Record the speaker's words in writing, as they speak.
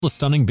A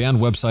stunning band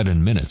website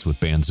in minutes with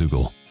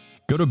Bandzoogle.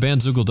 Go to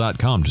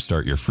bandzoogle.com to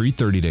start your free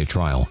 30-day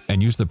trial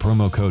and use the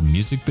promo code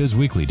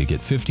MusicBizWeekly to get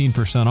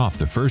 15% off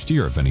the first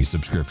year of any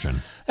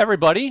subscription.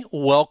 Everybody,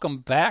 welcome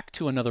back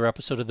to another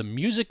episode of the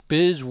Music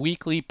Biz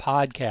Weekly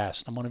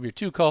podcast. I'm one of your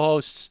two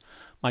co-hosts,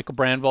 Michael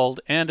Brandvold,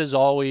 and as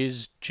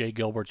always, Jay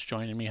Gilbert's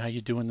joining me. How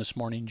you doing this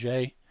morning,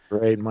 Jay?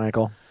 Great,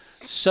 Michael.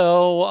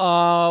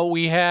 So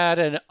we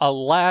had a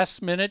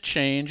last-minute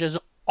change, as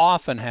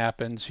often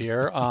happens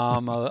here.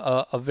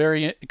 A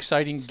very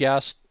exciting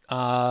guest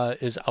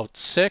is out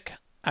sick.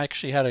 I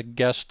actually had a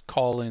guest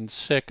call in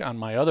sick on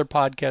my other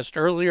podcast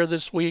earlier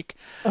this week.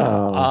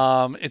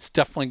 It's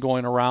definitely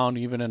going around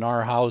even in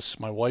our house.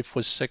 My wife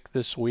was sick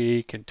this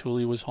week, and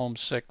Thule was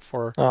homesick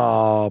for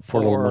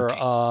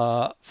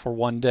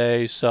 1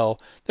 day. So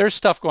there's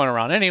stuff going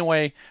around.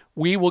 Anyway,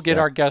 we will get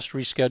our guest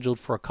rescheduled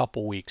for a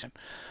couple weeks.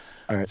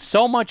 All right.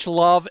 So much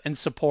love and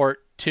support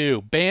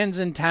to Bands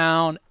in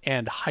Town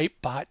and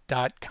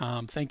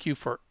Hypebot.com. Thank you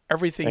for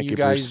everything you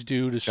guys Bruce,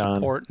 do to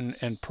support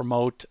and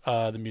promote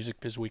the Music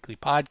Biz Weekly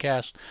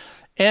podcast.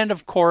 And,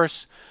 of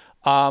course,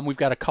 we've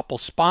got a couple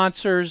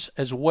sponsors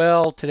as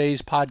well.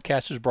 Today's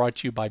podcast is brought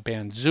to you by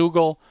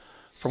Bandzoogle.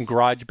 From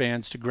garage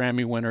bands to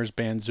Grammy winners,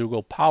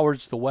 Bandzoogle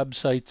powers the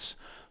websites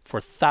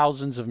for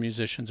thousands of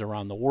musicians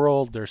around the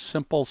world. Their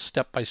simple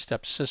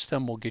step-by-step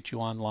system will get you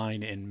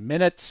online in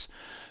minutes.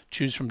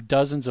 Choose from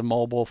dozens of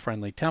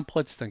mobile-friendly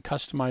templates, then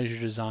customize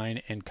your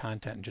design and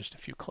content in just a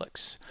few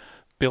clicks.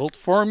 Built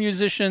for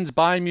musicians,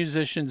 by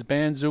musicians,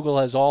 Bandzoogle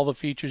has all the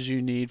features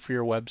you need for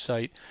your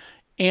website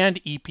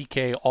and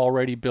EPK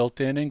already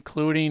built in,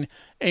 including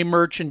a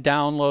merch and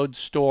download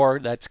store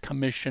that's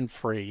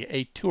commission-free,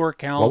 a tour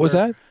calendar. What was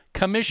that?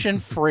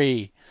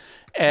 Commission-free.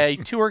 A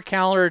tour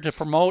calendar to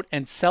promote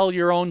and sell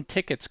your own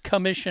tickets,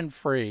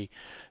 commission-free.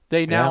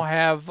 They now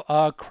have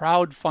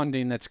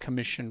crowdfunding that's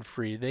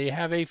commission-free. They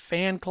have a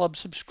fan club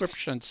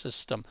subscription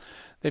system.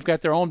 They've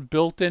got their own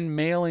built-in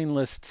mailing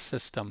list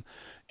system,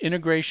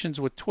 integrations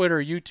with Twitter,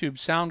 YouTube,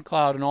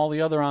 SoundCloud, and all the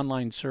other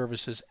online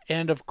services,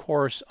 and, of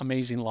course,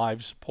 amazing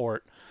live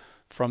support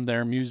from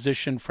their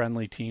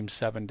musician-friendly team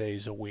 7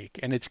 days a week.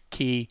 And it's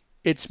key.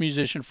 It's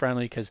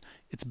musician-friendly because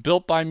it's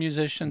built by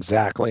musicians,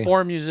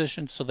 for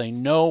musicians, so they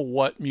know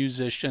what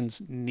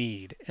musicians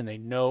need, and they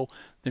know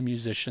the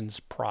musicians'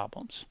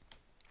 problems.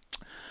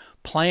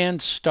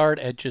 Plans start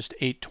at just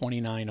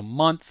 $8.29 a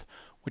month,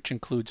 which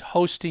includes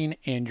hosting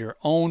and your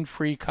own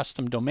free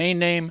custom domain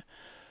name.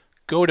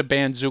 Go to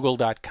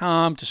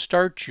bandzoogle.com to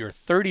start your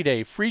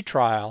 30-day free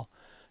trial,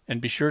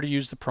 and be sure to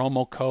use the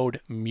promo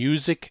code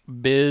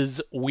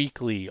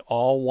MusicBizWeekly,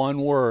 all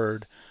one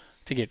word,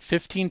 to get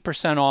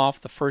 15% off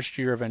the first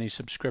year of any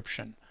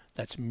subscription.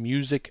 That's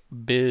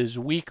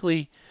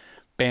MusicBizWeekly,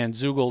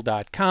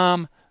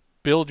 bandzoogle.com.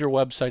 Build your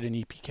website in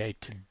EPK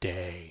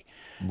today.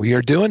 We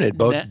are doing it.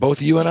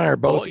 Both you and I are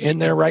both in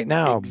there right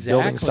now,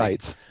 building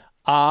sites.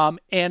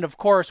 And, of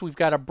course, we've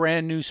got a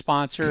brand new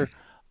sponsor,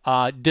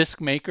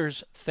 Disc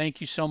Makers. Thank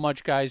you so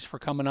much, guys, for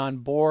coming on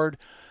board.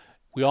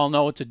 We all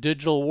know it's a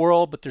digital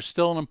world, but there's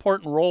still an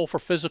important role for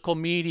physical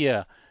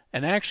media.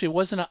 And actually,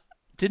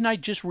 didn't I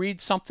just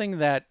read something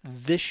that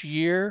this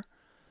year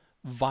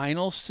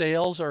vinyl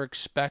sales are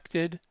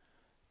expected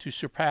to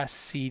surpass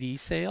CD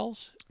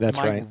sales? That's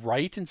Am right. I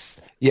right in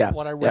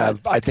what I read?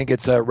 Yeah, I think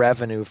it's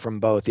revenue from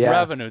both. Yeah,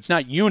 revenue. It's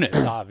not units,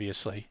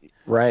 obviously.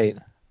 Right.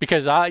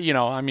 Because we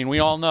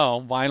all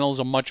know vinyl's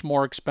a much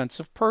more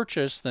expensive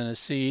purchase than a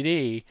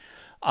CD,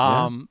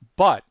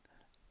 but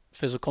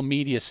physical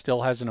media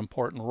still has an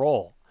important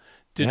role.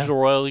 Digital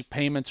royalty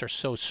payments are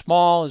so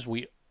small, as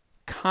we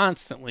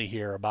constantly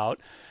hear about,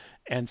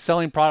 and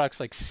selling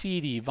products like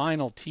CD,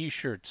 vinyl,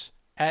 T-shirts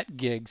at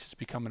gigs has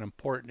become an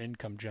important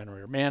income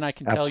generator. Man, I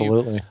can tell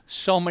you,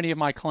 so many of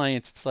my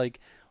clients, it's like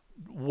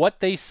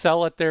what they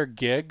sell at their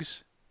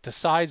gigs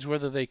decides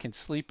whether they can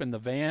sleep in the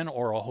van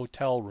or a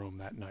hotel room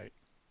that night.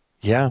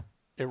 Yeah.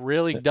 It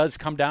really does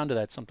come down to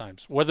that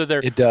sometimes. Whether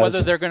they're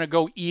going to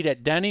go eat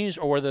at Denny's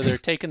or whether they're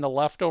taking the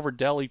leftover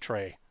deli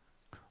tray.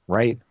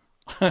 Right.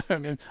 I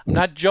mean, I'm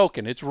not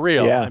joking. It's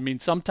real. Yeah. I mean,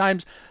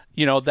 sometimes,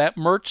 that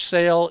merch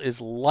sale is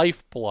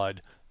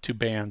lifeblood to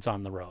bands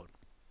on the road.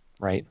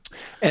 Right.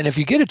 And if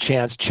you get a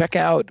chance, check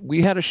out,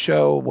 we had a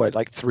show,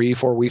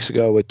 3-4 weeks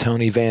ago with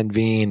Tony Van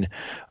Veen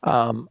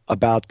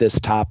about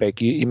this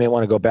topic. You may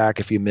want to go back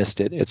if you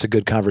missed it. It's a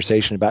good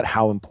conversation about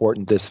how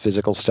important this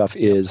physical stuff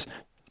is.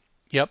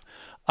 Yep.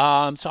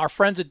 So our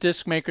friends at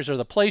Disc Makers are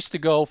the place to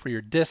go for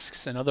your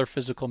discs and other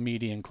physical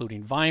media,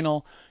 including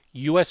vinyl,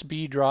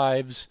 USB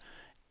drives,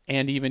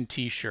 and even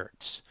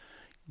T-shirts.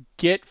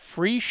 Get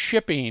free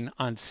shipping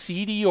on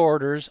CD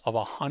orders of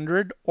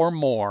 100 or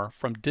more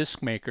from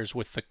Disc Makers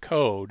with the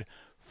code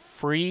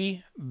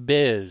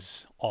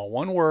FREEBIZ, all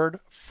one word,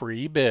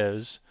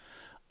 FREEBIZ,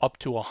 up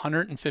to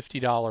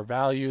 $150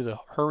 value. The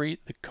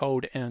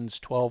code ends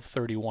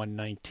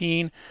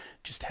 12/31/19.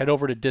 Just head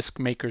over to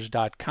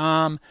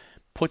discmakers.com.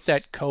 Put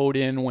that code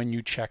in when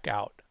you check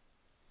out.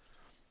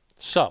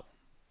 So,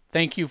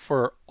 thank you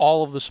for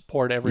all of the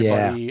support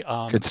everybody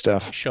good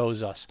stuff.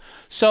 shows us.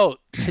 So,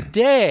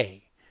 today,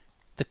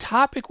 the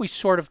topic we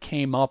sort of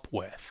came up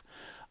with.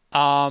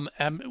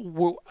 And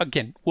we'll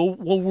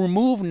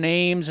remove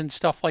names and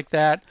stuff like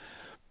that.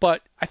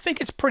 But I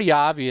think it's pretty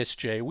obvious,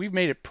 Jay. We've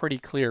made it pretty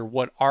clear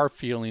what our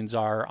feelings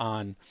are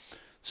on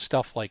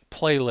stuff like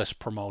playlist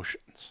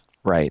promotions.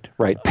 Right.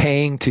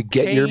 Paying to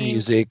get your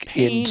music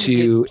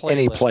into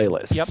any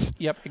playlists.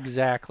 Yep,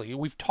 exactly.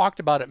 We've talked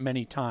about it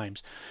many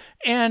times.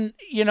 And,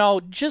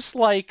 just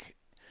like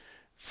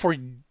for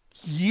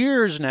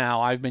years now,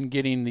 I've been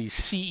getting the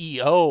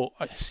SEO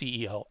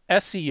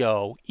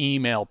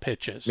email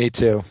pitches. Me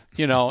too.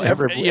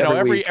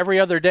 Every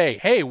other day.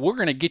 Hey, we're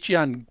going to get you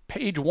on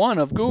page 1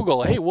 of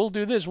Google. Hey, we'll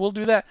do this, we'll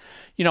do that.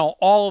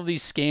 All of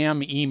these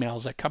scam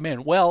emails that come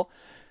in. Well,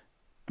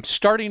 I'm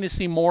starting to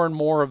see more and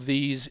more of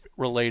these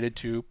related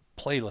to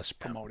playlist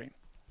promoting.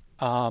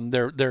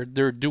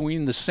 They're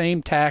doing the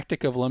same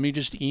tactic of, let me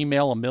just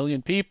email 1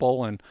 million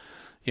people, and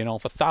if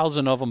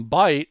 1,000 of them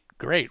bite,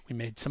 great, we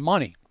made some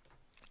money.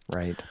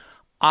 Right.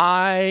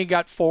 I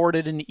got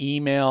forwarded an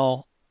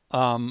email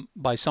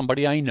by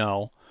somebody I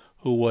know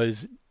who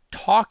was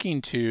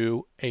talking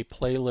to a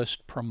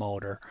playlist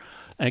promoter.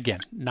 And again,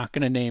 not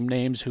going to name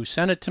names who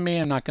sent it to me.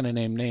 I'm not going to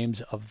name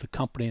names of the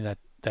company that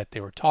they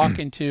were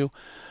talking to.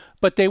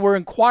 But they were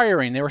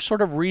inquiring. They were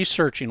sort of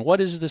researching, what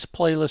is this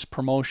playlist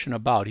promotion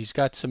about? He's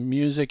got some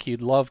music.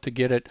 He'd love to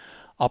get it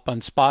up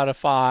on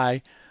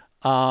Spotify.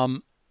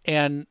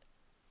 And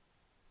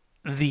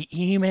the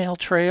email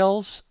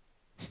trails,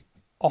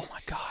 oh my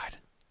God.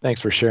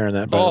 Thanks for sharing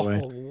that, by the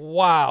way.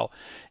 Wow.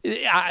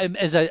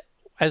 As I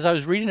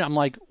was reading it, I'm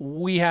like,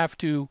 we have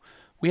to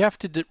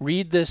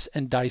read this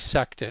and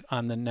dissect it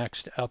on the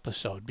next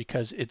episode,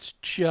 because it's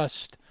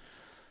just,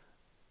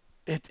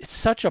 it's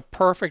such a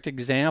perfect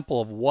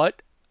example of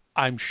what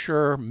I'm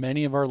sure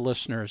many of our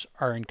listeners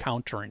are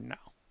encountering now.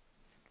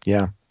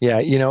 Yeah.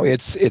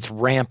 It's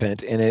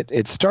rampant, and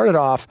it started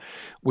off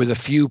with a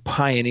few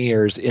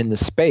pioneers in the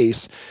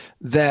space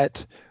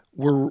that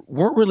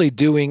weren't really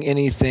doing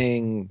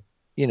anything,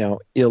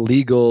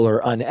 illegal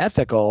or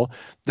unethical.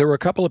 There were a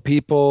couple of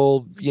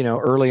people,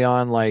 early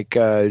on, like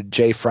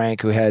Jay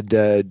Frank, who had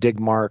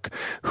Digmark,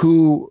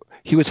 who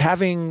he was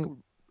having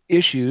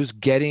issues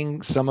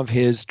getting some of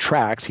his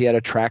tracks. He had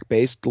a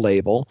track-based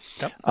label,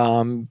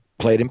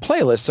 played in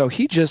playlists. So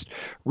he just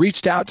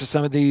reached out to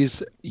some of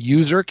these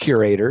user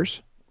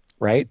curators,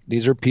 right?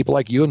 These are people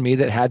like you and me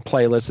that had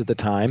playlists at the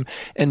time.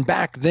 And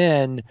back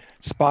then,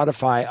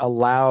 Spotify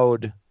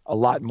allowed a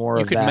lot more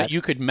of that.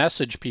 You could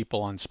message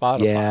people on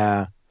Spotify.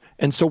 Yeah.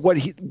 And so what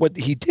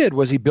he did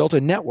was he built a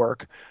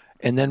network.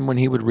 And then when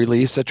he would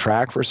release a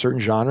track for a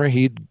certain genre,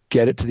 he'd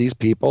get it to these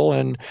people.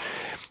 And,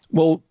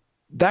 well,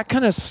 that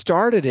kind of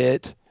started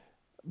it,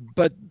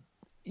 but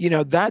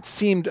that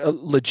seemed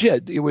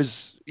legit. He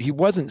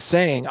wasn't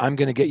saying, I'm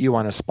going to get you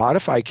on a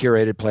Spotify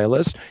curated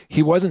playlist.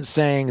 He wasn't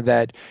saying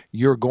that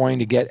you're going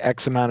to get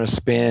X amount of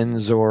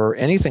spins or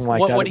anything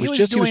like that. What he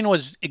was doing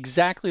was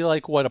exactly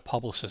like what a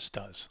publicist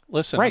does.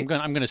 Listen, right.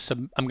 I'm going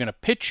to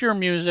pitch your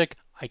music.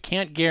 I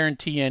can't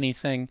guarantee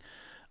anything.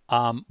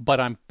 But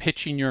I'm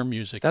pitching your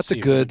music. That's a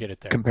good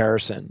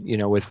comparison,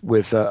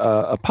 with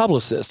a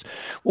publicist.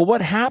 Well,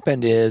 what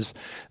happened is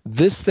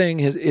this thing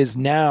is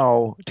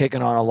now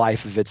taken on a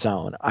life of its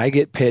own. I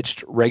get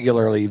pitched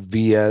regularly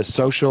via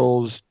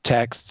socials,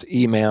 texts,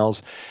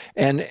 emails,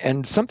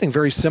 and something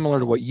very similar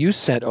to what you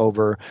sent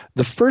over.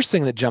 The first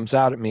thing that jumps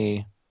out at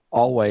me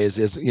always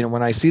is,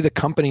 when I see the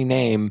company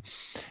name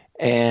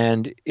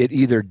and it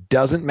either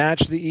doesn't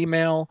match the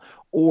email,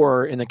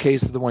 or in the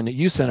case of the one that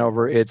you sent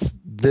over, it's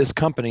this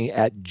company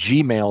at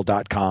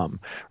gmail.com,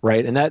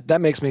 right? And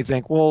that makes me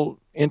think, well,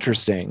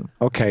 interesting.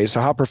 Okay,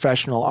 so how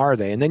professional are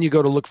they? And then you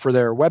go to look for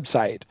their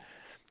website.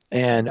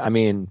 And I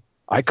mean,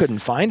 I couldn't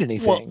find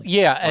anything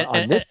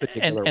on this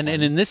particular one.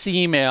 And in this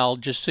email,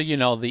 just so you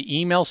know, the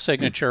email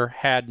signature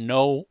had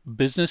no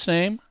business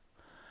name,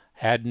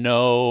 had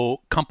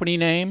no company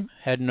name,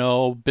 had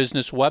no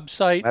business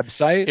website.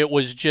 It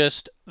was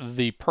just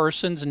the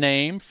person's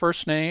name,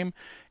 first name,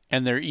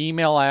 and their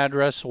email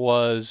address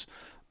was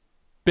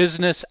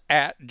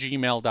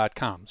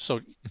business@gmail.com.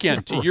 So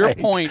again, to your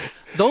point,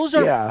 those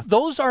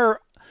are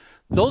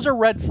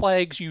red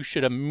flags you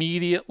should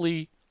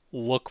immediately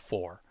look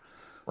for.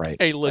 Right.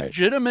 A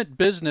legitimate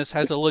business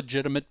has a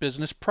legitimate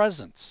business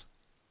presence.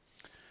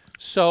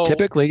 So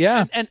typically,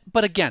 yeah.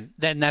 But again,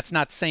 then that's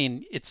not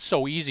saying it's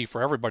so easy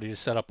for everybody to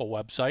set up a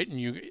website,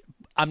 and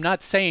I'm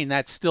not saying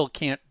that still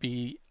can't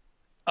be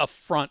a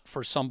front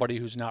for somebody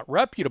who's not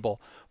reputable.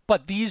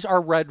 But these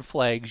are red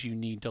flags you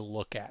need to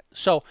look at.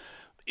 So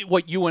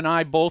what you and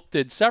I both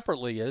did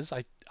separately is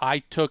I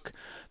took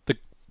the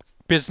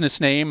business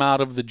name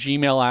out of the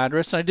Gmail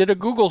address and I did a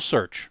Google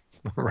search.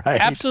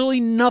 Right. Absolutely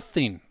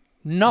nothing.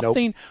 Nope.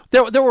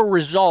 There were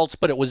results,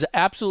 but it was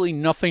absolutely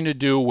nothing to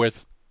do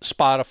with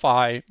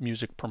Spotify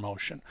music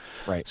promotion.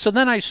 Right. So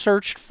then I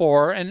searched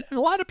for, and a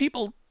lot of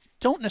people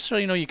don't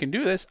necessarily know you can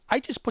do this. I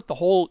just put the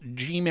whole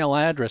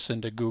Gmail address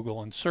into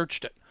Google and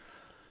searched it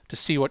to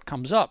see what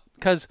comes up.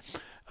 Because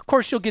Of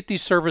course, you'll get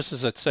these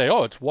services that say,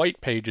 "Oh, it's white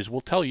pages.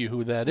 We'll tell you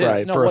who that is."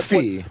 Right, No, for a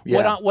fee.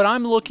 What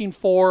I'm looking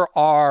for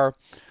are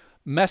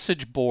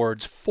message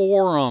boards,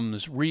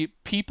 forums,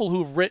 people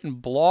who've written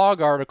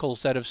blog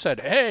articles that have said,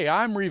 "Hey,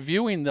 I'm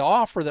reviewing the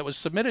offer that was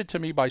submitted to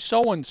me by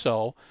so and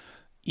so."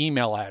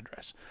 Email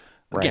address.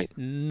 Again,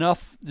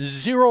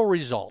 zero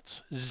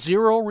results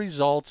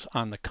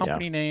on the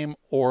company name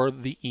or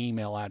the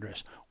email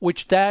address,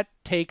 which that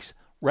takes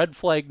red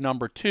flag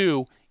number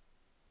 2,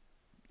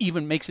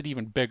 even makes it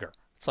even bigger.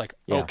 It's like,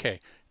 okay,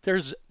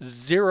 there's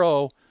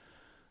zero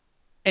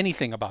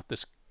anything about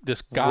this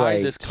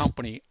guy, this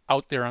company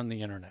out there on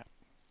the internet.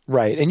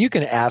 Right. And you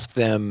can ask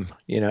them,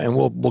 and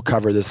we'll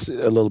cover this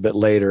a little bit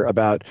later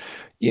about,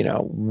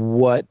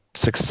 what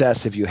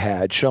success have you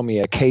had? Show me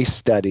a case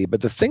study.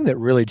 But the thing that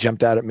really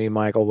jumped out at me,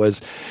 Michael,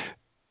 was,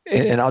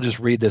 and I'll just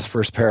read this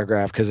first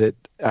paragraph because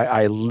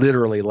I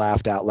literally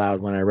laughed out loud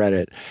when I read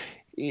it.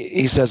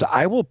 He says,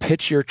 "I will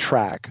pitch your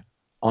track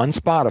on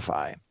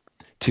Spotify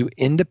to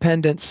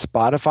independent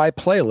Spotify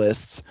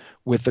playlists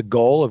with the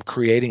goal of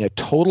creating a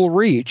total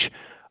reach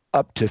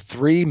up to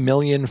 3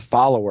 million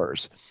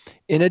followers.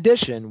 In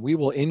addition, we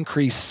will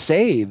increase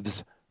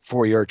saves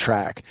for your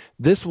track.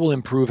 This will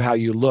improve how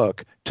you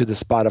look to the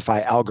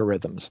Spotify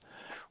algorithms."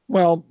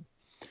 Well,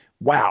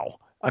 wow.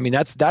 I mean,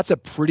 that's a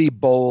pretty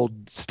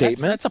bold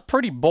statement. That's a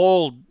pretty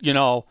bold,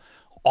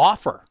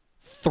 offer.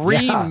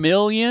 3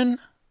 million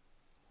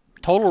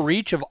total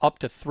reach of up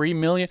to 3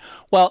 million.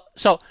 Well,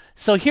 so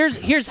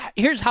here's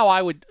how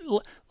I would,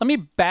 let me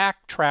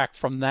backtrack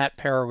from that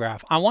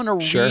paragraph. I want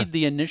to read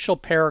the initial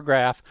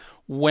paragraph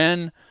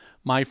when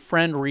my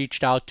friend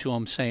reached out to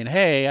him saying,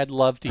 "Hey, I'd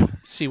love to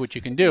see what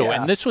you can do."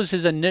 And this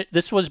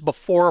was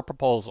before a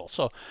proposal.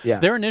 So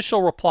their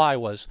initial reply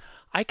was,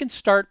 "I can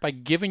start by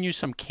giving you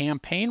some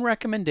campaign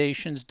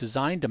recommendations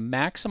designed to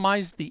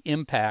maximize the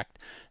impact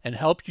and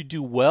help you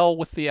do well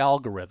with the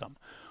algorithm.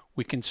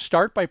 We can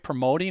start by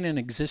promoting an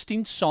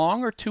existing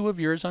song or 2 of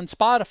yours on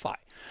Spotify.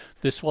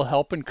 This will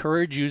help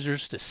encourage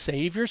users to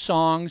save your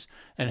songs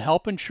and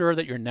help ensure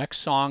that your next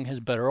song has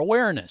better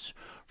awareness.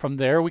 From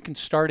there, we can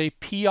start a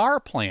PR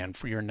plan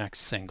for your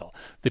next single.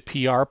 The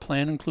PR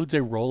plan includes a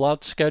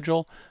rollout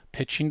schedule,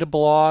 pitching to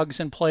blogs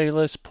and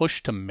playlists,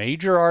 push to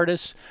major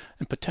artists,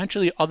 and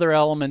potentially other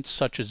elements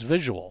such as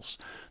visuals.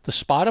 The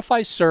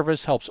Spotify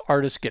service helps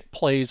artists get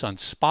plays on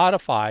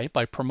Spotify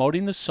by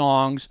promoting the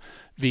songs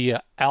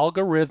via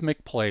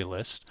algorithmic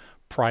playlists,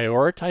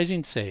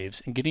 prioritizing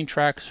saves, and getting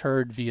tracks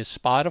heard via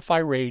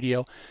Spotify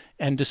Radio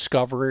and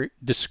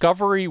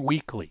Discovery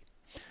Weekly.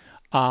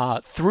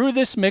 Through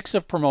this mix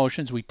of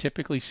promotions, we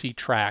typically see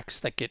tracks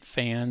that get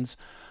fans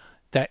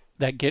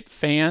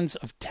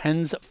of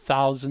tens of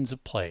thousands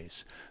of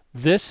plays.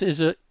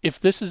 If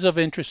this is of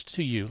interest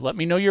to you, let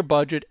me know your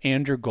budget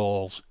and your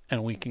goals,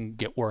 and we can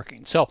get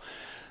working." So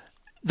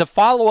the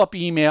follow-up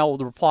email,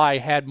 the reply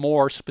had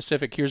more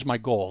specific, "Here's my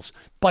goals."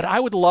 But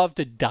I would love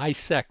to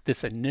dissect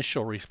this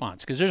initial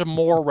response because there's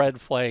more red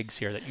flags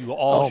here that you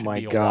all should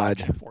be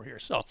watching for here.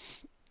 So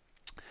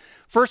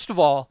first of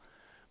all,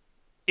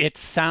 it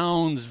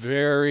sounds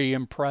very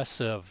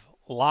impressive.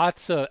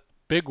 Lots of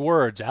big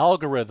words,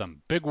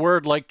 algorithm, big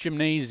word like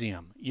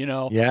gymnasium,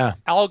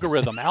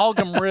 algorithm,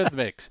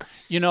 algorithmics,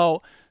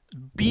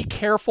 be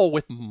careful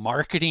with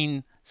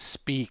marketing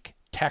speak,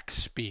 tech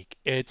speak.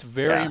 It's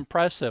very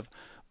impressive,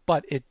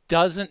 but it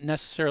doesn't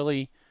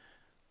necessarily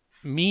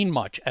mean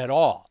much at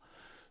all.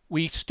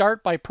 We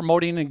start by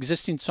promoting an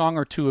existing song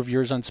or 2 of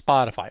yours on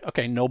Spotify.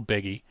 Okay, no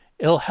biggie.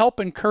 It'll help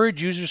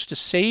encourage users to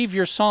save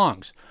your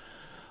songs.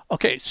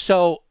 Okay,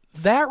 so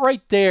that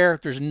right there,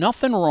 there's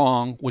nothing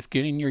wrong with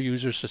getting your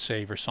users to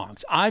save your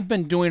songs. I've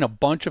been doing a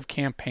bunch of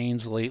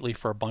campaigns lately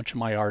for a bunch of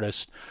my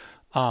artists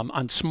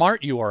on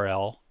Smart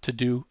URL to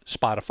do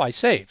Spotify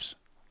saves,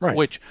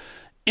 which,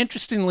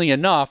 interestingly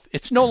enough,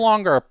 it's no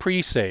longer a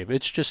pre-save.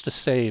 It's just a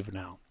save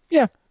now.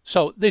 Yeah.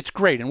 So it's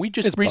great. And we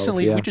just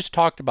we just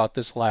talked about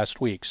this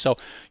last week. So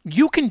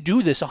you can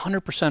do this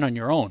 100% on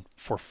your own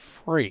for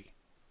free.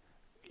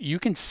 You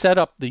can set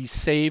up these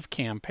save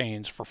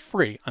campaigns for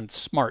free on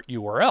Smart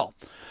URL.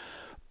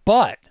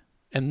 But,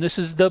 and this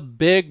is the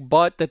big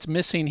but that's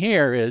missing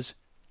here, is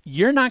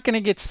you're not going to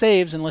get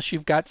saves unless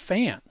you've got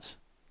fans.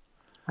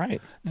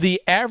 Right.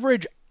 The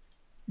average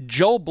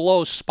Joe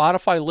Blow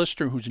Spotify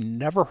listener who's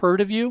never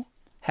heard of you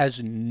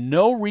has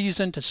no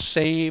reason to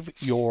save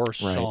your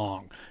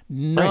song.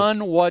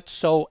 None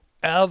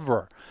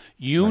whatsoever.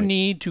 You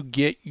need to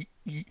get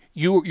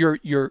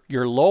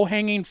your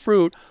low-hanging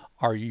fruit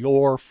are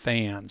your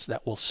fans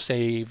that will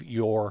save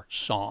your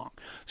song.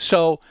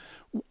 So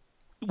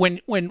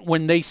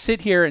when they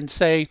sit here and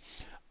say,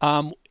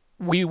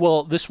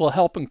 this will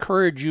help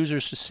encourage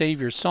users to save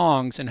your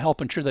songs and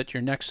help ensure that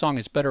your next song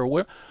is better.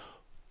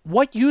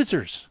 What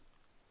users?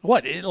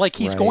 What? Like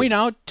he's going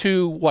out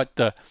to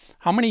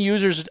how many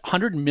users?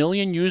 100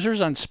 million users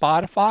on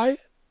Spotify?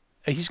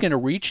 He's going to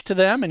reach to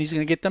them and he's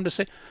going to get them to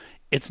say,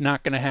 it's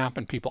not going to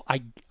happen, people.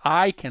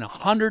 I can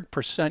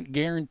 100%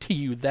 guarantee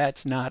you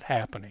that's not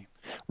happening.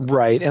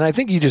 Right. And I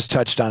think you just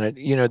touched on it.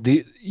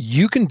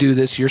 You can do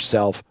this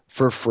yourself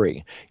for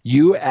free.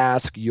 You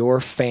ask your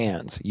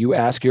fans, you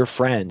ask your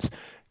friends,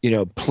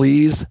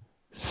 please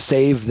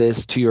save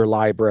this to your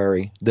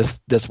library. This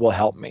will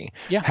help me.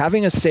 Yeah.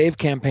 Having a save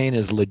campaign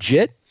is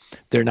legit.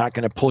 They're not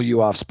going to pull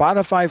you off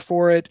Spotify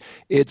for it.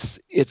 It's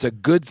a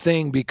good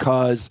thing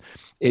because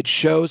it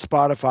shows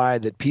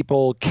Spotify that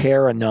people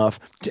care enough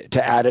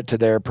to add it to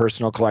their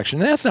personal collection.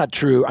 And that's not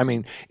true. I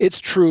mean,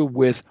 it's true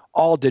with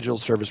all digital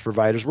service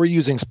providers. We're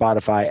using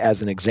Spotify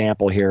as an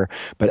example here,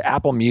 but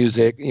Apple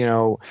Music,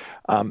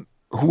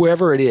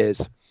 whoever it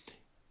is,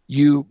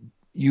 you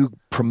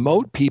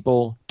promote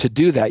people to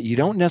do that. You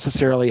don't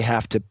necessarily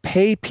have to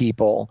pay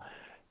people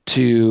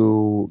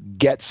to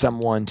get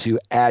someone to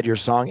add your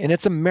song. And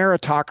it's a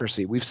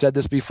meritocracy. We've said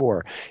this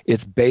before.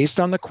 It's based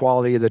on the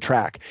quality of the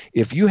track.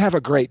 If you have a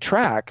great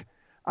track,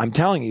 I'm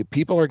telling you,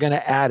 people are going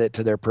to add it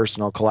to their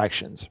personal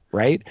collections,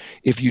 right?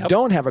 If you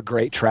don't have a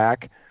great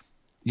track,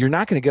 you're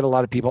not going to get a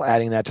lot of people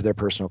adding that to their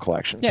personal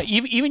collections. Yeah,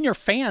 even your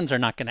fans are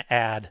not going to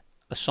add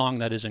a song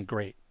that isn't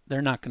great.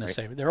 They're not going to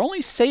save it. They're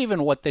only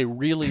saving what they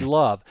really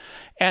love.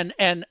 And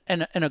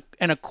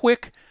a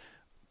quick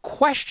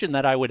question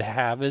that I would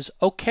have is,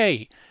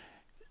 okay,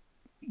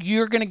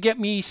 you're going to get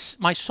me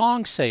my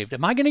song saved.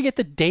 Am I going to get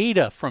the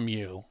data from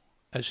you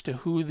as to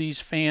who these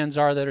fans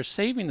are that are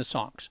saving the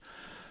songs?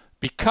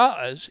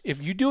 Because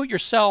if you do it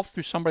yourself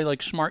through somebody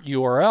like Smart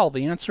URL,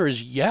 the answer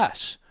is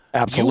yes.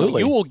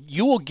 Absolutely.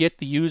 You will get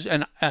the use.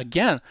 And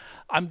again,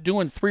 I'm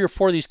doing 3 or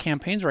 4 of these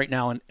campaigns right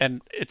now,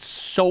 and it's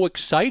so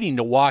exciting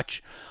to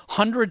watch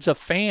hundreds of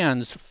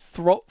fans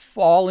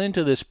fall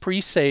into this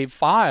pre-save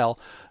file,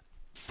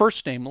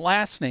 first name,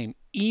 last name,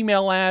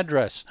 email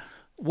address,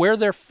 where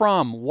they're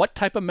from, what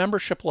type of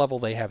membership level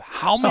they have,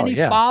 how many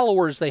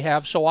followers they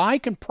have, so I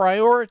can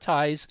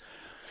prioritize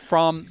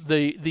from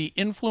the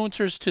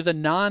influencers to the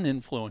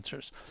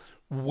non-influencers.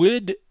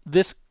 Would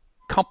this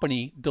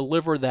company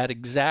deliver that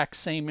exact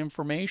same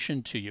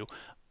information to you?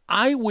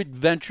 I would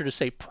venture to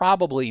say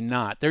probably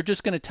not. They're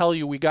just going to tell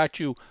you we got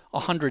you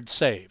 100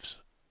 saves.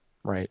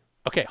 Right.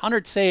 Okay,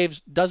 100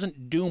 saves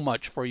doesn't do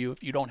much for you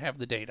if you don't have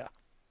the data.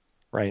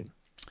 Right.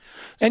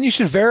 And you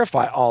should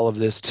verify all of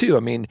this too. I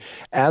mean,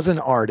 as an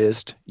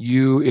artist,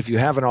 if you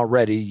haven't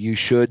already, you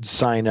should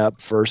sign up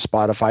for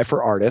Spotify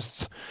for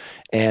Artists.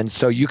 And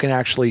so you can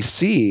actually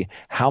see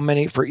how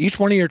many, for each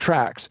one of your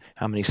tracks,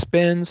 how many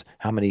spins,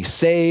 how many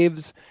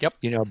saves,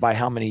 by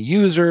how many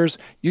users.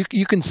 You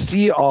can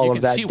see all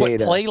of that data. You can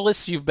see what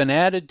playlists you've been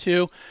added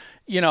to.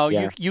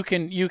 You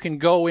can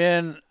go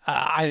in,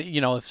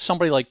 if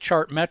somebody like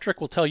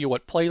Chartmetric will tell you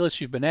what playlists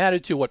you've been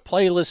added to, what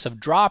playlists have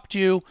dropped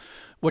you,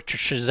 what your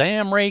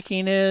Shazam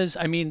ranking is.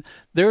 I mean,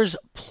 there's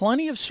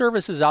plenty of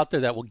services out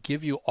there that will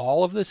give you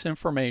all of this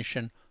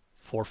information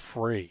for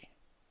free.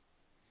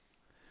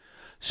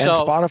 And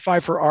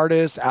Spotify for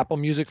Artists, Apple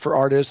Music for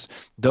Artists,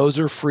 those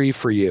are free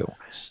for you.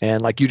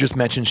 And like you just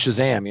mentioned,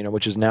 Shazam,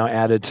 which is now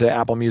added to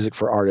Apple Music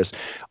for Artists.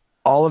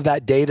 All of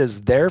that data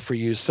is there for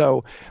you.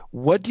 So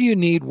what do you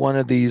need one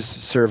of these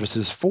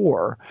services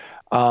for?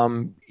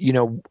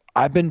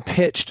 I've been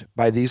pitched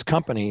by these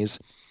companies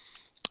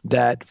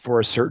that for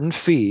a certain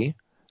fee,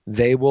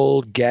 they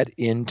will get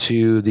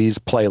into these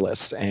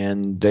playlists,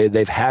 and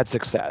they've had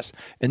success.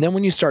 And then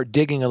when you start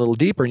digging a little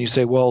deeper and you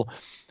say, well,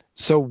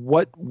 so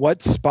what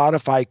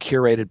Spotify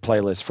curated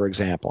playlist, for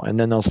example? And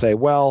then they'll say,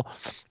 well,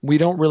 we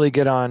don't really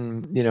get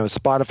on,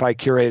 Spotify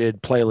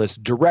curated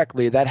playlists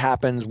directly. That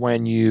happens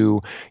when you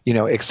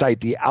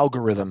excite the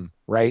algorithm,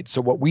 right? So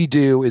what we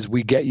do is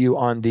we get you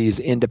on these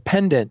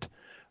independent,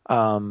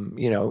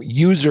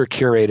 user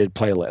curated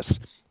playlists.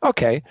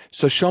 Okay,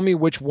 so show me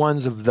which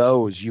ones of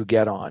those you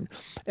get on.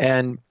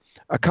 And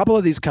a couple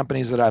of these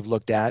companies that I've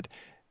looked at,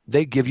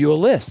 they give you a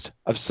list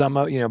of some,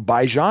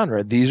 by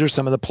genre. These are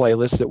some of the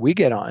playlists that we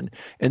get on.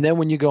 And then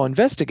when you go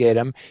investigate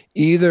them,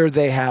 either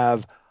they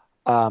have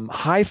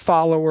high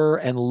follower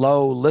and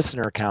low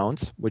listener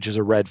counts, which is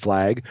a red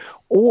flag,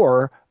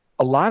 or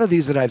a lot of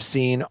these that I've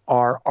seen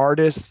are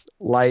artists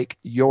like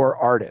your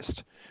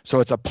artist. So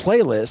it's a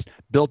playlist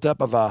built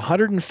up of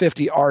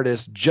 150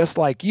 artists just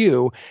like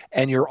you,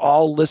 and you're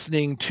all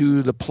listening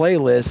to the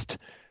playlist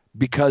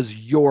because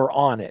you're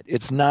on it.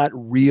 It's not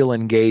real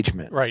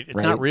engagement. Right.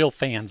 It's not real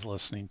fans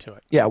listening to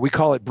it. Yeah, we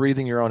call it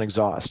breathing your own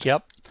exhaust.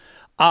 Yep.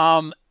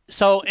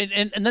 So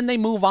and then they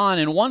move on,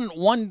 and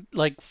one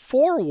like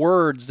 4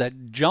 words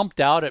that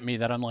jumped out at me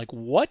that I'm like,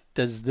 what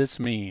does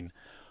this mean?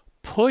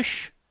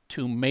 Push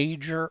to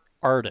major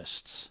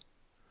artists.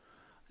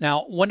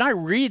 Now, when I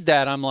read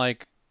that, I'm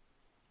like,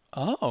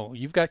 oh,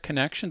 you've got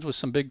connections with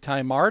some big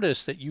time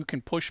artists that you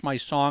can push my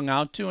song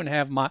out to and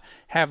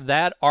have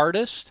that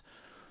artist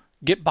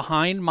get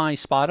behind my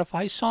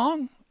Spotify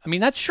song? I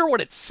mean, that's sure what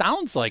it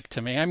sounds like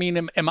to me. I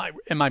mean,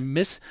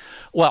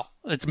 well,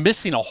 it's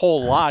missing a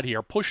whole lot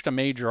here. Push to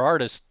major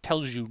artist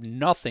tells you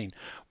nothing.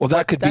 Well,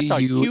 that could be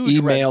you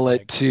email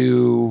it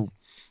to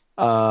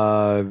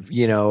a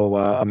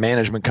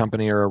management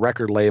company or a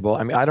record label.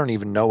 I mean, I don't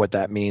even know what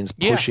that means,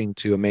 pushing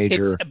to a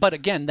major. But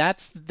again,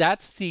 that's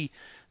the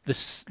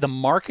the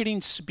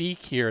marketing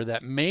speak here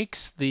that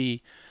makes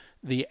the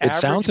average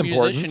sounds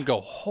musician important.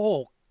 go,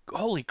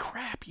 holy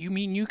crap, you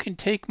mean you can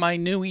take my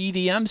new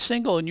EDM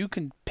single and you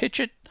can pitch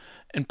it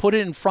and put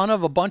it in front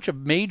of a bunch of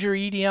major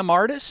EDM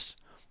artists?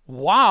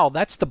 Wow,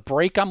 that's the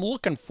break I'm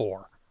looking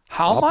for.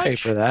 How much? I'll pay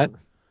for that.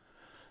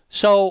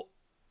 So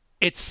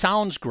it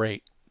sounds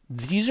great.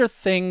 These are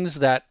things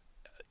that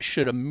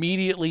should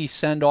immediately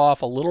send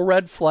off a little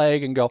red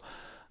flag and go,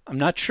 I'm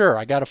not sure.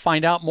 I got to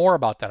find out more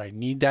about that. I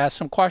need to ask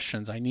some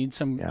questions. I need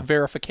some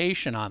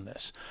verification on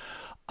this.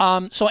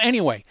 So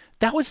anyway,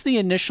 that was the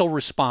initial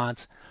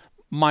response.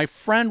 My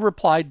friend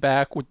replied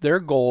back with their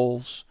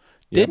goals.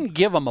 Didn't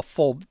give him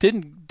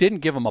didn't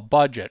give him a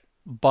budget,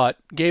 but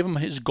gave him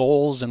his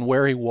goals and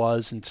where he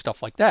was and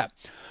stuff like that.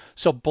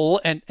 So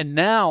and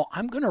now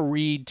I'm going to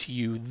read to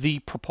you the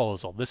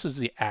proposal. This is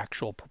the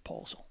actual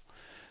proposal.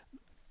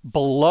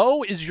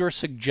 Below is your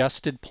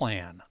suggested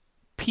plan.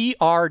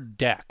 PR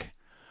deck.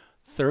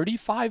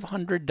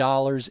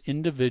 $3,500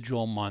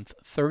 individual month,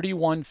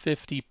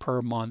 $3,150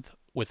 per month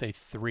with a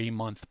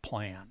 3-month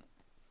plan.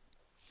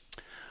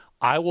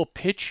 I will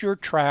pitch your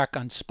track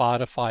on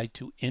Spotify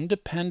to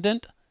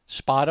independent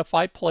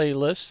Spotify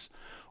playlists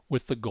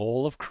with the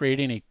goal of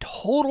creating a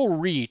total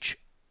reach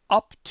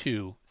up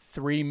to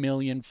 3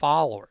 million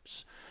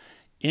followers.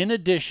 In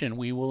addition,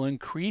 we will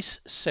increase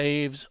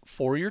saves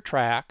for your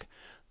track.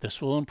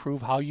 This will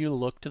improve how you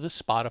look to the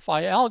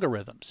Spotify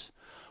algorithms.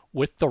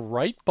 With the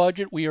right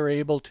budget, we are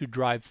able to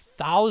drive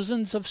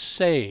thousands of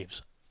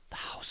saves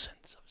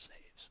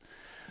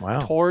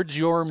towards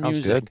your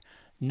music. Good.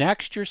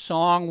 Next, your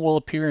song will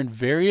appear in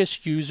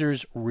various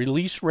users'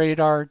 Release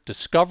Radar,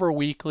 Discover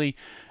Weekly,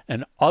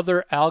 and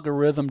other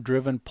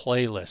algorithm-driven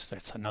playlists.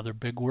 That's another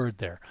big word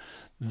there.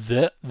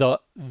 The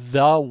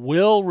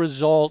will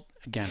result,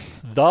 again,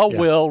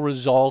 will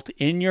result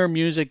in your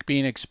music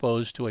being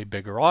exposed to a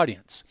bigger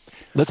audience.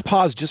 Let's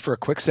pause just for a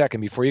quick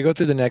second before you go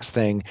through the next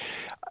thing.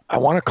 I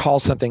want to call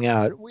something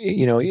out.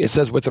 It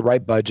says with the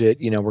right budget,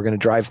 we're going to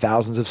drive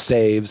thousands of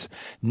saves.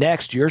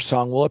 Next, your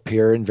song will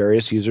appear in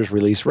various users'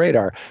 Release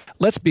Radar.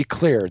 Let's be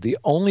clear. The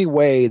only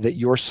way that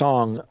your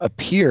song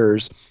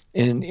appears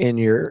in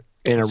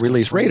a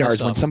Release Radar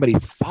is when somebody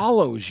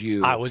follows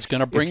you. I was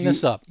going to bring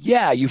this up.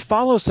 Yeah, you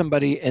follow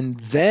somebody, and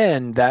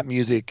then that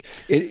music.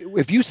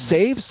 If you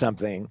save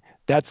something,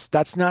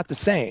 that's not the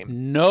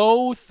same.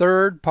 No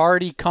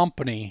third-party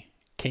company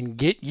can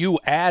get you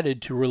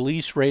added to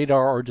Release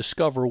Radar or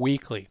Discover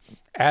Weekly.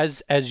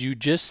 As you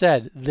just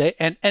said, they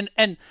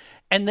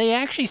and they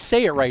actually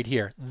say it right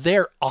here.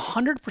 They're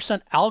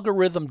 100%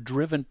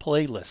 algorithm-driven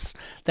playlists.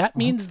 That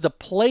means the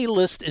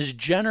playlist is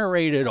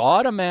generated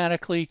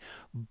automatically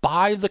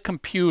by the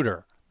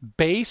computer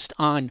based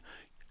on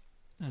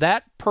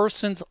that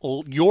person's,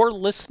 your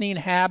listening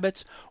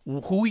habits,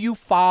 who you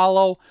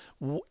follow,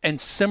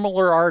 and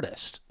similar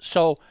artists.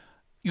 So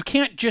you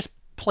can't just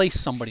place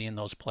somebody in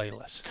those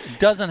playlists. It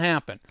doesn't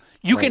happen.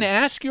 You can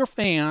ask your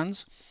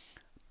fans,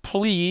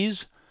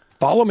 please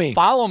follow me.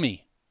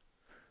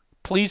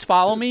 Please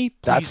follow me.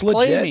 Please That's play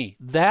legit. me.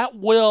 That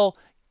will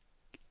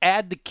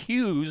add the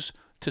cues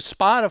to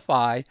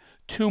Spotify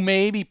to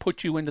maybe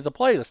put you into the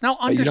playlist. Now,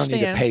 understand, you don't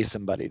need to pay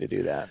somebody to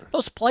do that.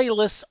 Those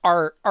playlists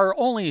are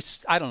only,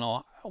 I don't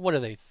know, what are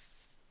they?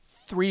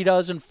 3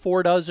 dozen,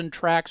 4 dozen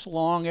tracks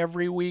long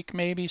every week,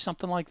 maybe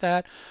something like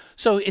that.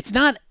 So it's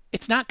not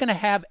going to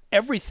have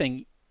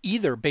everything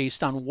either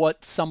based on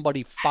what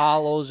somebody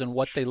follows and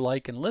what they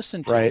like and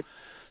listen to. Right.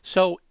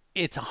 So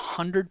it's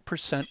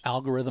 100%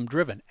 algorithm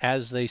driven,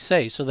 as they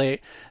say. So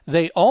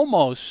they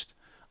almost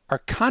are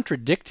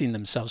contradicting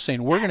themselves,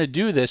 saying we're going to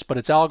do this, but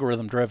it's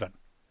algorithm driven.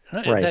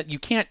 Right. That you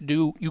can't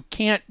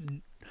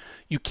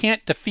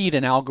defeat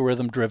an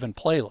algorithm driven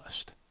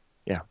playlist.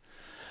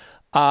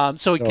 Yeah.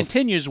 So it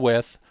continues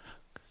with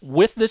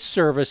this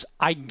service,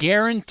 I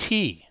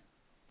guarantee.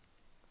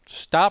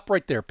 Stop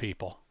right there,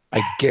 people.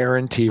 I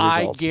guarantee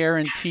results. I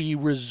guarantee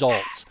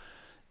results.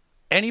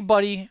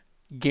 Anybody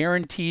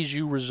guarantees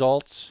you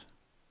results,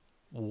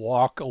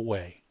 walk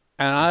away.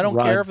 And I don't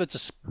care if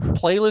it's a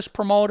playlist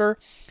promoter,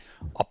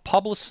 a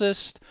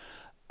publicist,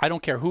 I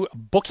don't care who, a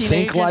booking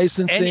Sync agent,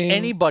 licensing,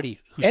 anybody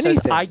who says,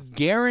 I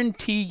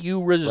guarantee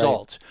you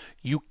results. Right.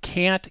 You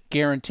can't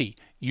guarantee.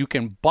 You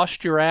can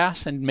bust your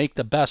ass and make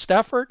the best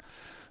effort,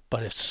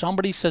 but if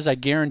somebody says, I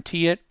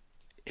guarantee it,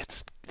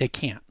 they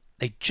can't.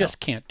 They just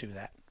can't do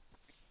that.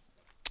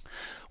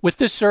 With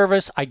this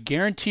service, I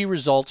guarantee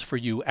results for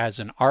you as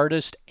an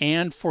artist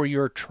and for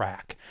your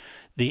track.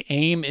 The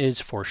aim is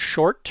for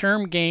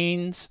short-term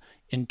gains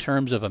in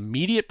terms of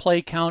immediate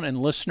play count and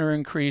listener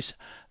increase,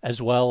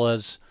 as well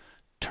as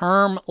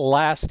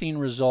term-lasting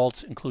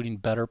results, including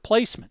better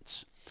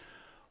placements.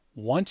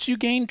 Once you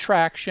gain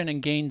traction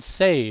and gain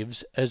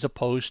saves, as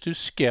opposed to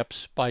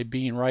skips by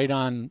being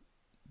on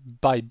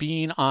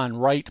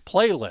right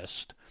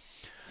playlist,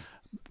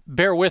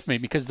 bear with me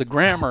because the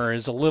grammar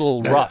is a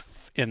little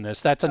rough in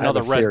this. That's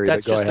another red.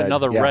 That's just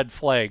another red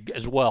flag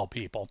as well,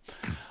 people.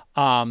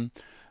 The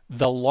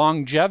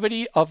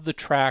longevity of the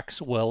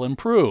tracks will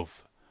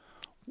improve.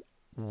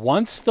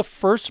 Once the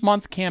first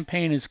month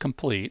campaign is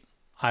complete,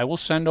 I will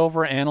send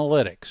over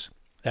analytics.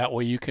 That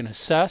way you can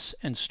assess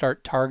and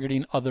start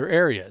targeting other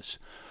areas.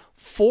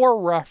 For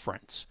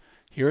reference,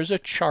 here's a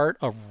chart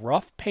of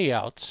rough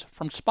payouts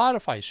from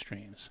Spotify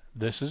streams.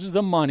 This is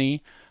the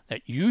money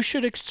that you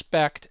should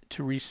expect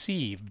to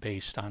receive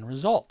based on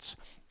results.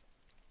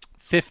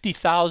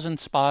 50,000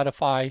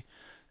 Spotify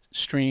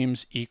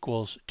streams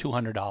equals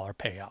 $200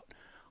 payout.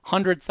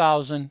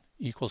 100,000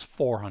 equals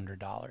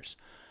 $400.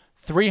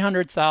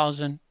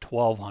 300,000,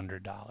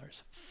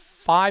 $1,200.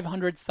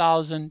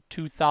 500,000,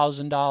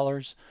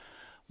 $2,000.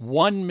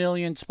 1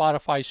 million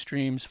Spotify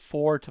streams,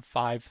 $4,000 to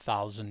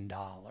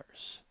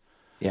 $5,000.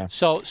 Yeah.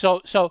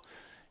 So,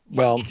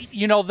 well,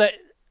 you know, that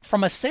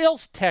from a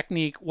sales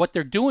technique, what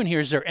they're doing here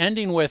is they're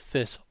ending with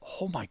this,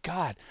 oh my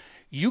God,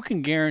 you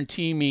can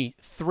guarantee me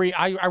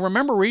I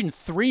remember reading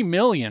 3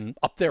 million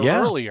up there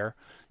earlier,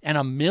 and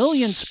 1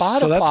 million Spotify.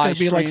 So that's going to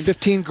be like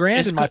 15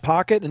 grand in my good.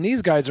 pocket, and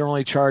these guys are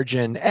only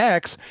charging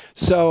X.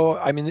 So,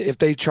 I mean, if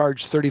they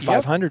charge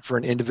 3,500 for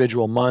an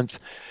individual month,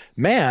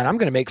 man, I'm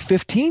going to make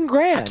 15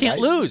 grand. I can't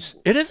lose.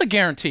 It is a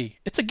guarantee.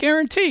 It's a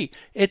guarantee.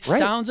 It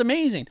sounds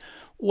amazing.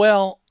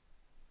 Well,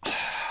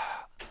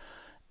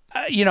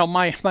 you know,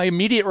 my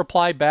immediate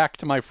reply back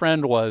to my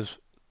friend was,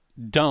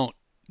 don't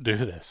do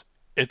this.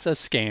 It's a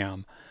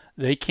scam.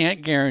 They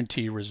can't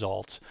guarantee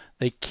results.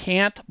 They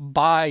can't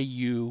buy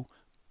you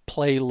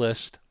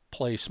playlist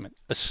placement,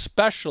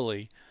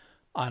 especially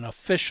on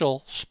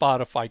official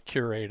Spotify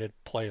curated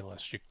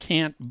playlists. You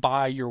can't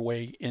buy your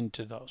way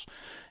into those.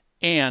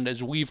 And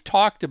as we've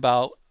talked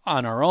about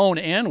on our own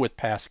and with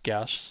past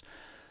guests,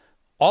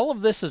 all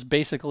of this is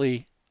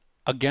basically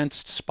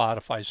against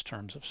Spotify's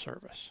terms of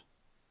service.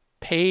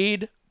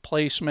 Paid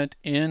placement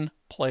in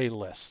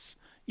playlists,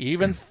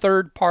 even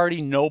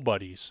third-party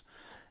nobodies,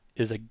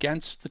 is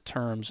against the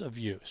terms of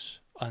use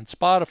on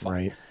Spotify.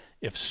 Right.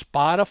 If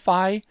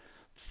Spotify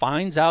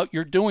finds out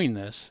you're doing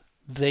this,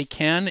 they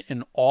can,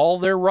 in all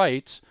their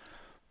rights,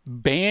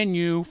 ban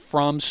you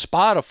from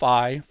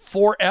Spotify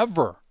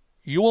forever.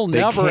 You will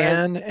never. They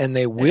can and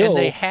they will and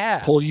they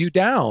have. Pull you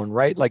down,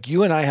 right? Like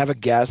you and I have a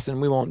guest, and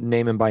we won't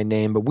name him by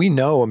name, but we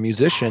know a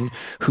musician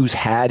who's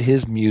had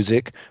his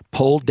music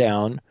pulled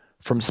down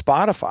from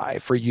Spotify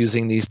for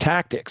using these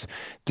tactics.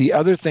 The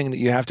other thing that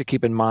you have to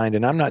keep in mind,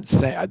 and I'm not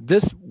saying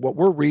this, what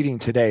we're reading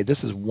today,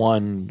 this is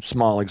one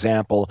small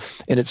example,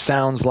 and it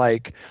sounds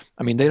like,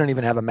 I mean, they don't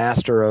even have a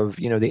master of,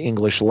 you know, the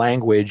English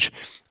language.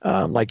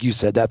 Like you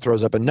said, that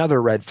throws up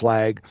another red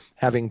flag,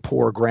 having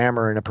poor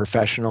grammar in a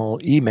professional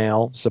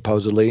email,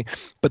 supposedly.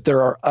 But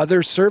there are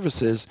other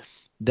services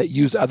that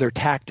use other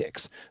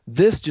tactics.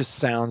 This just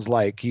sounds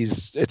like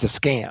it's a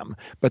scam.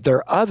 But there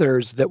are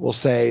others that will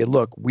say,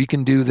 look, we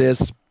can do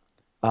this.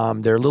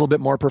 They're a little bit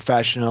more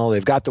professional.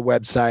 They've got the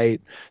website.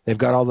 They've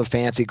got all the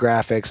fancy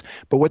graphics.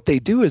 But what they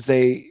do is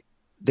they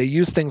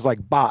use things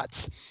like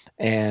bots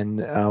and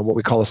what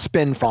we call a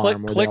spin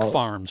farm. Click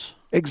farms.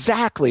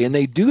 Exactly. And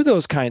they do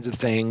those kinds of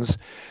things.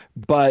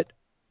 But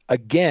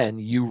again,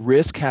 you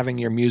risk having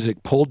your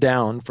music pulled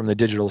down from the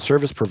digital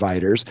service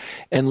providers.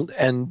 And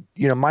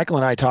you know, Michael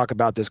and I talk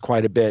about this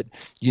quite a bit.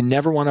 You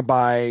never want to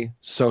buy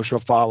social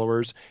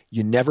followers.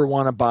 You never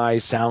want to buy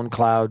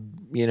SoundCloud,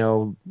 you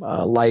know,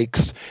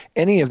 likes,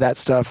 any of that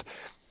stuff,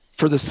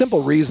 for the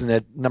simple reason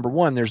that, number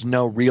one, there's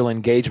no real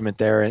engagement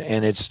there,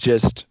 and it's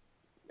just,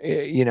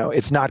 you know,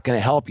 it's not going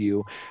to help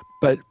you.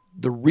 But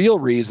the real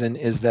reason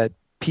is that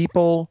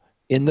people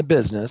in the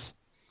business,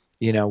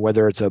 you know,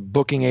 whether it's a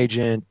booking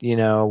agent, you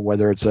know,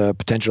 whether it's a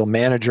potential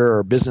manager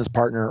or business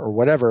partner or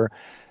whatever,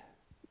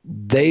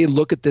 they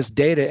look at this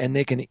data and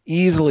they can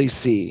easily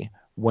see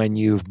when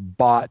you've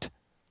bought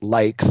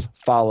likes,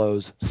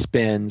 follows,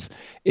 spins.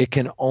 It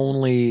can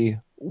only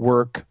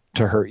work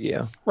to hurt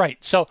you.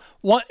 Right. So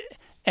what,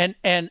 and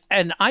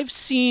I've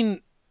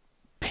seen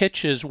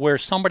pitches where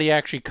somebody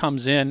actually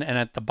comes in and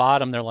at the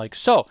bottom they're like,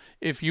 so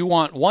if you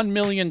want 1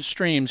 million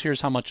streams,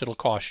 here's how much it'll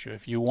cost you.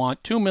 If you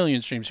want 2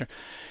 million streams,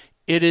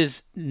 it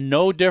is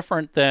no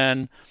different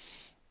than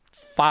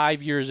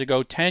 5 years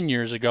ago, 10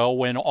 years ago,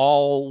 when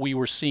all we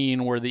were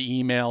seeing were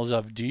the emails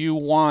of, do you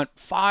want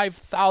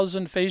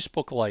 5,000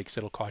 Facebook likes?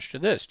 It'll cost you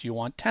this. Do you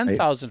want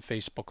 10,000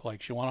 Facebook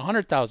likes? You want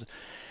 100,000?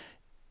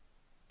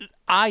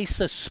 I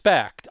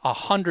suspect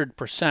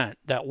 100%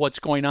 that what's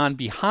going on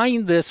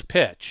behind this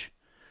pitch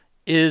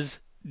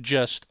is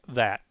just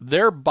that.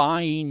 They're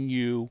buying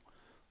you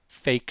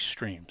fake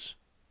streams.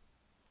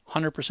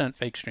 100%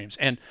 fake streams.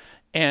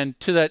 And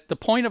to the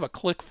point of a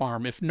click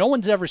farm, if no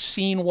one's ever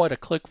seen what a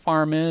click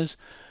farm is,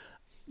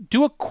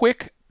 do a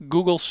quick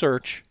Google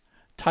search,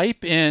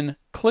 type in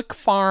click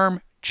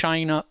farm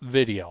China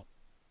video,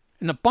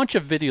 and a bunch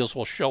of videos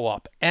will show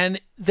up.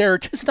 And they're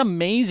just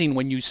amazing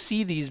when you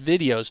see these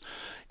videos.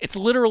 It's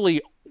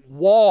literally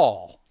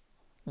walls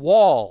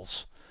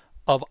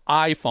of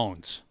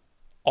iPhones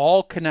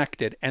all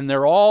connected, and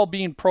they're all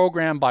being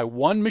programmed by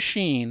one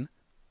machine,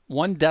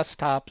 one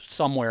desktop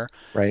somewhere,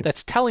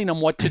 that's telling them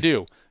what to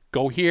do.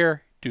 Go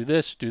here, do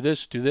this,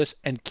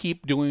 and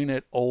keep doing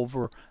it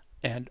over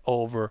and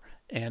over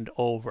and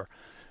over.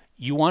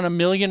 You want 1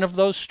 million of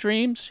those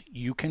streams?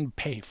 You can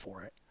pay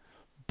for it.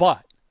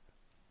 But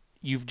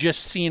you've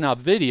just seen a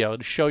video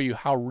to show you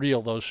how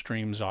real those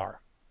streams are.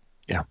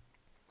 Yeah.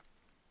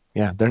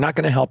 Yeah, they're not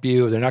going to help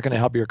you. They're not going to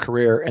help your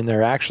career, and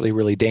they're actually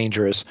really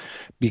dangerous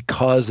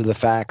because of the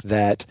fact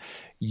that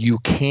you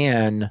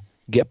can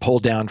get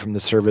pulled down from the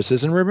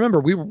services. And remember,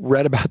 we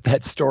read about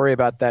that story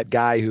about that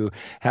guy who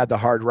had the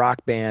hard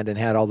rock band and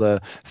had all the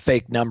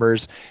fake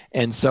numbers,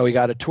 and so he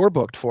got a tour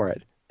booked for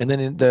it. And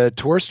then the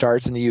tour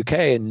starts in the UK,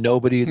 and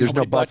there's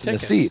no butts in the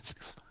seats.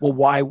 Well,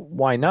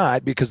 why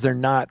not? Because they're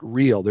not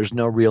real. There's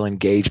no real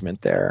engagement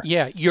there.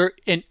 Yeah, you're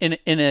in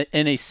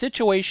a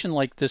situation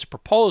like this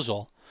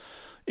proposal.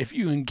 If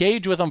you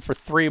engage with them for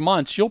 3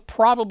 months, you'll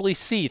probably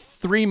see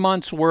 3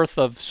 months worth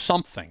of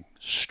something,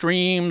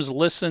 streams,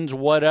 listens,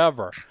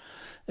 whatever.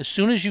 As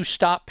soon as you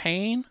stop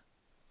paying,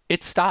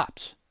 it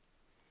stops.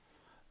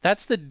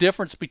 That's the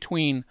difference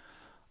between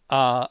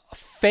a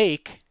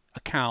fake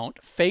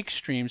account, fake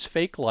streams,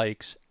 fake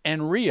likes,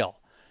 and real.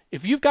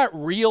 If you've got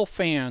real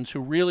fans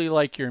who really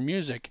like your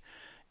music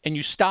and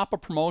you stop a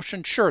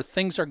promotion, sure,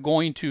 things are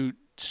going to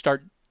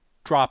start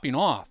dropping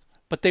off,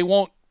 but they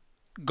won't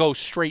go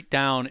straight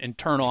down and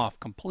turn off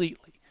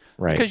completely.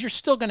 Right. Because you're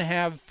still going to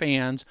have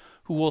fans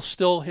who will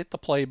still hit the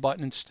play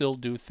button and still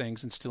do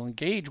things and still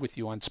engage with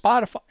you on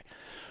Spotify.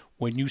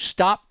 When you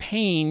stop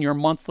paying your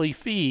monthly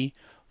fee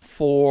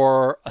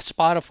for a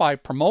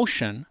Spotify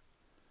promotion,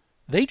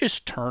 they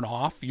just turn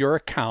off your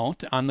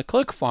account on the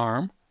click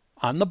farm,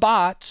 on the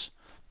bots,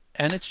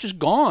 and it's just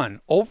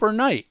gone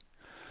overnight.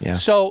 Yeah.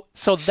 So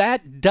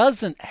that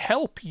doesn't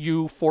help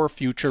you for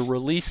future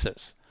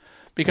releases.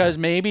 Because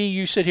maybe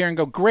you sit here and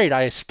go, great,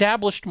 I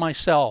established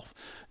myself.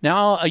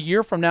 Now, a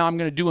year from now, I'm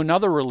going to do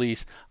another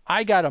release.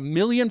 I got 1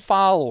 million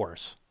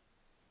followers.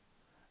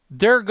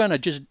 They're going to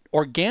just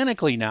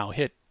organically now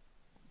hit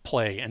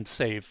play and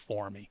save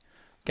for me.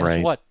 Guess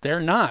what? They're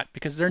not,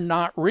 because they're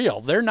not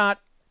real. They're not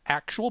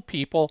actual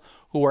people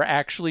who are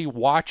actually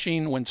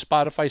watching when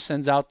Spotify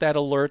sends out that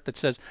alert that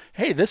says,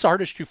 hey, this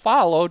artist you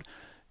followed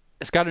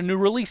has got a new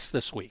release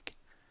this week.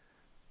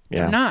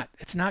 Yeah. They're not.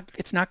 It's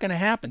not going to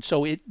happen.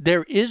 So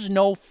there is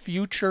no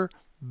future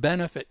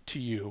benefit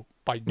to you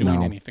by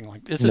doing anything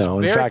like this.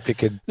 In fact, it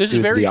could do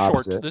the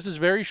opposite. This is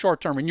very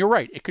short term, and you're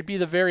right. It could be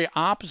the very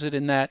opposite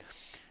in that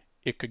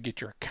it could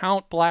get your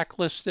account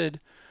blacklisted.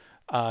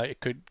 It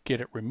could get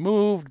it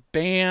removed,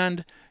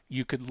 banned.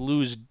 You could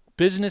lose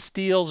business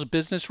deals,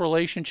 business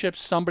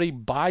relationships. Somebody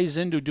buys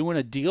into doing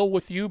a deal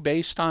with you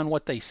based on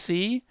what they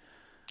see.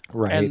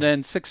 Right. And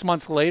then 6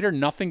 months later,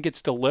 nothing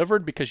gets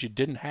delivered because you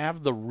didn't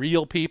have the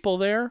real people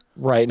there.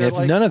 Right. And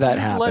if none of that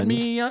happens, let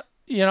me,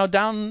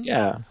 down.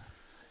 Yeah.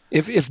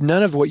 If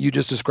none of what you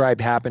just described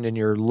happened, and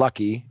you're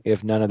lucky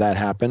if none of that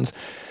happens,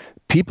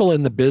 people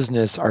in the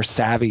business are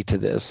savvy to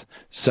this.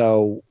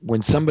 So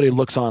when somebody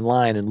looks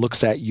online and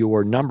looks at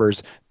your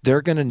numbers,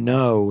 they're going to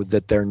know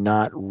that they're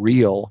not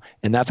real,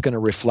 and that's going to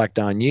reflect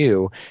on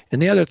you. And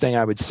the other thing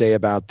I would say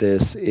about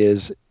this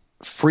is,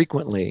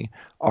 frequently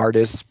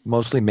artists,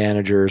 mostly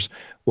managers,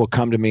 will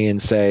come to me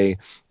and say,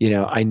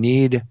 I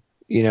need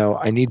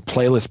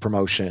playlist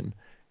promotion.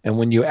 And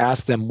when you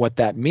ask them what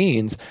that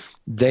means,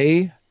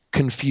 they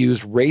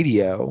confuse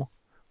radio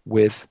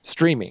with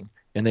streaming.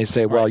 And they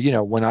say, well,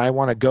 when I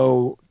want to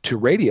go to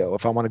radio,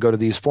 if I want to go to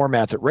these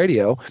formats at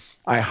radio,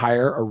 I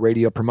hire a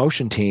radio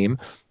promotion team,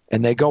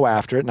 and they go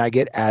after it, and I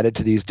get added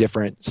to these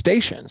different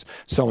stations.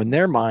 So in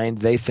their mind,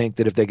 they think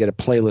that if they get a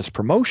playlist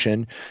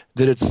promotion,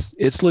 that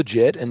it's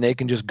legit, and they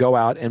can just go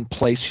out and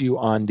place you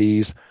on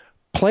these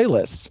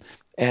playlists.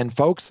 And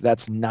folks,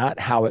 that's not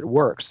how it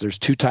works. There's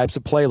two types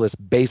of playlists,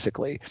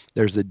 basically.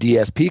 There's the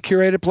DSP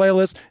curated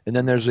playlist, and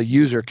then there's a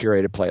user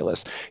curated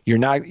playlist. You're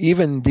not,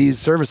 even these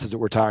services that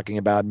we're talking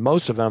about,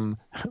 most of them,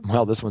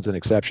 well, this one's an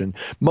exception,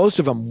 most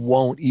of them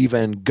won't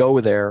even go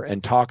there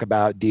and talk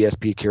about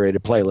DSP curated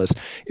playlists.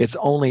 It's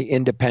only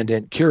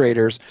independent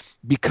curators,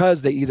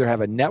 because they either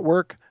have a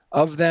network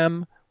of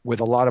them with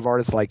a lot of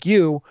artists like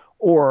you,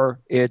 or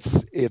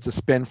it's a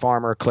spin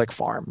farm or a click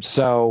farm.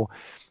 So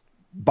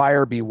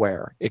buyer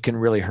beware. It can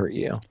really hurt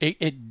you.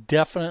 It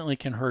definitely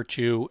can hurt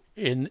you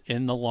in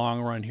the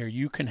long run here.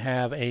 You can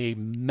have a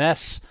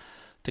mess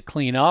to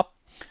clean up.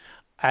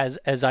 As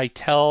I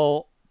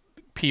tell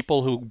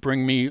people who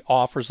bring me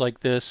offers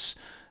like this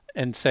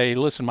and say,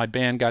 listen, my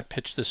band got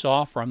pitched this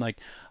offer, I'm like,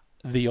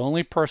 the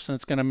only person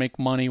that's going to make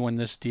money when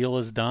this deal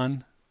is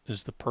done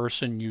is the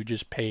person you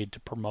just paid to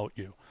promote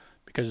you.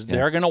 Because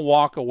they're going to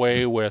walk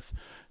away with,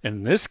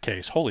 in this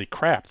case, holy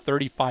crap,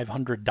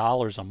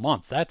 $3,500 a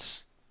month.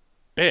 That's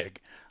big.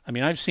 I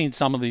mean, I've seen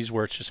some of these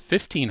where it's just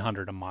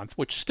 $1,500 a month,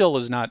 which still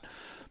is not,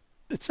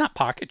 it's not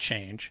pocket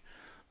change,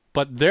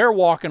 but they're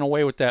walking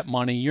away with that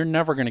money. You're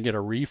never going to get a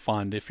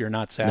refund if you're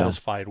not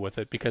satisfied with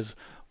it, because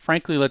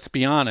frankly, let's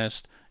be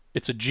honest,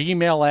 it's a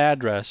Gmail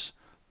address.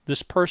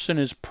 This person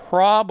is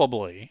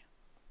probably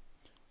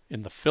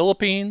in the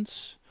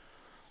Philippines,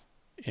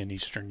 in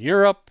Eastern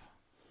Europe,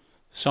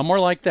 somewhere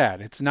like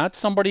that. It's not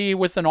somebody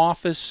with an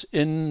office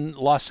in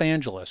Los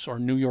Angeles or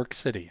New York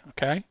City,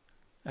 okay?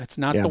 That's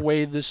not the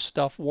way this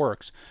stuff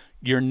works.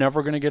 you're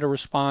never going to get a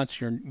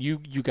response. You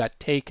got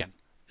taken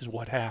is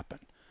what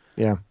happened.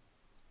 Yeah.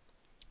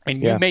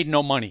 And you made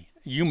no money.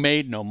 You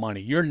made no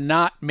money. You're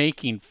not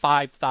making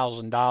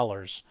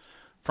 $5,000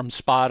 from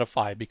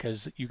Spotify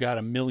because you got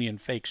 1 million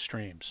fake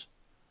streams.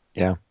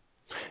 Yeah.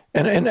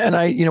 And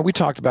I, we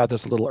talked about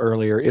this a little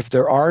earlier. If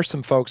there are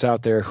some folks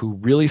out there who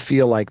really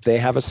feel like they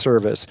have a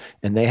service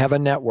and they have a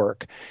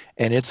network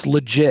and it's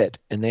legit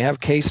and they have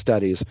case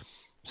studies,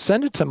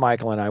 send it to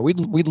Michael and I.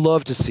 We'd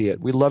love to see it.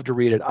 We'd love to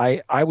read it.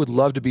 I would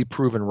love to be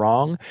proven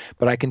wrong,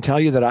 but I can tell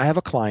you that I have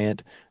a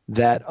client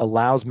that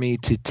allows me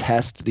to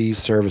test these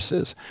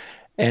services.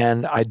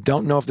 And I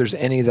don't know if there's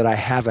any that I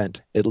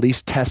haven't at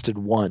least tested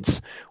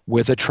once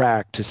with a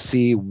track to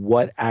see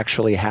what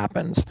actually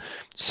happens.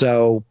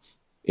 So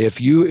if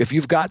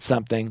you've got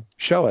something,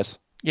 show us.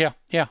 Yeah.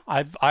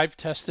 I've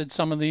tested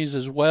some of these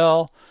as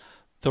well.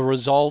 The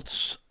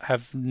results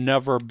have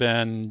never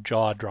been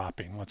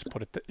jaw-dropping. Let's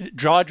put it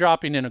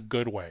jaw-dropping in a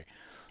good way.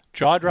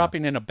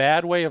 Jaw-dropping in a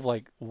bad way of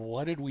like,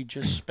 what did we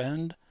just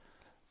spend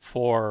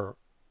for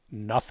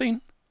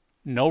nothing?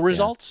 No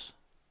results?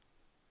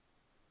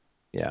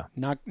 Yeah.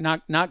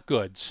 Not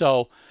good.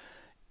 So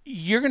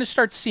you're going to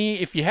start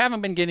seeing, if you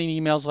haven't been getting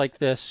emails like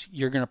this,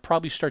 you're going to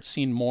probably start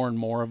seeing more and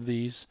more of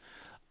these.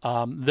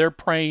 They're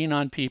preying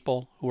on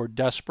people who are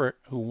desperate,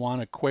 who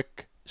want a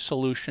quick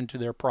solution to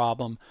their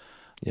problem.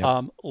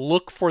 Yep.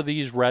 Look for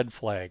these red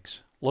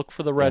flags. Look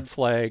for the red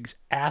flags.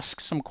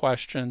 Ask some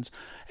questions.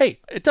 Hey,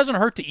 it doesn't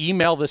hurt to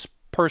email this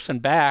person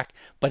back,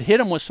 but hit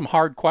them with some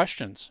hard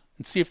questions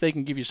and see if they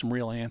can give you some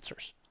real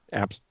answers.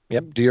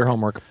 Yep. Do your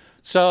homework.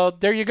 So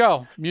there you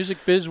go. Music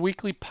Biz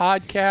Weekly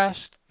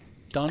podcast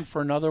done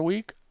for another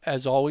week.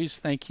 As always,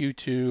 thank you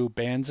to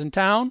Bands in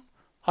Town,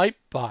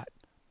 Hypebot,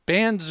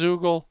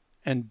 Bandzoogle,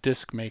 and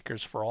Disc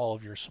Makers for all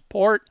of your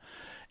support.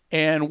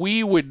 And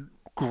we would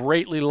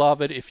greatly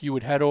love it if you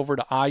would head over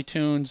to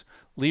iTunes,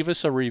 leave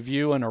us a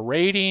review and a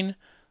rating,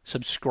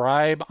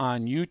 subscribe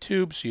on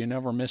YouTube so you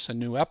never miss a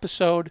new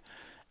episode.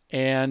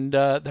 And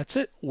that's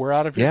it. We're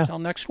out of here until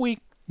next week.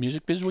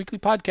 Music Biz Weekly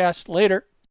podcast. Later.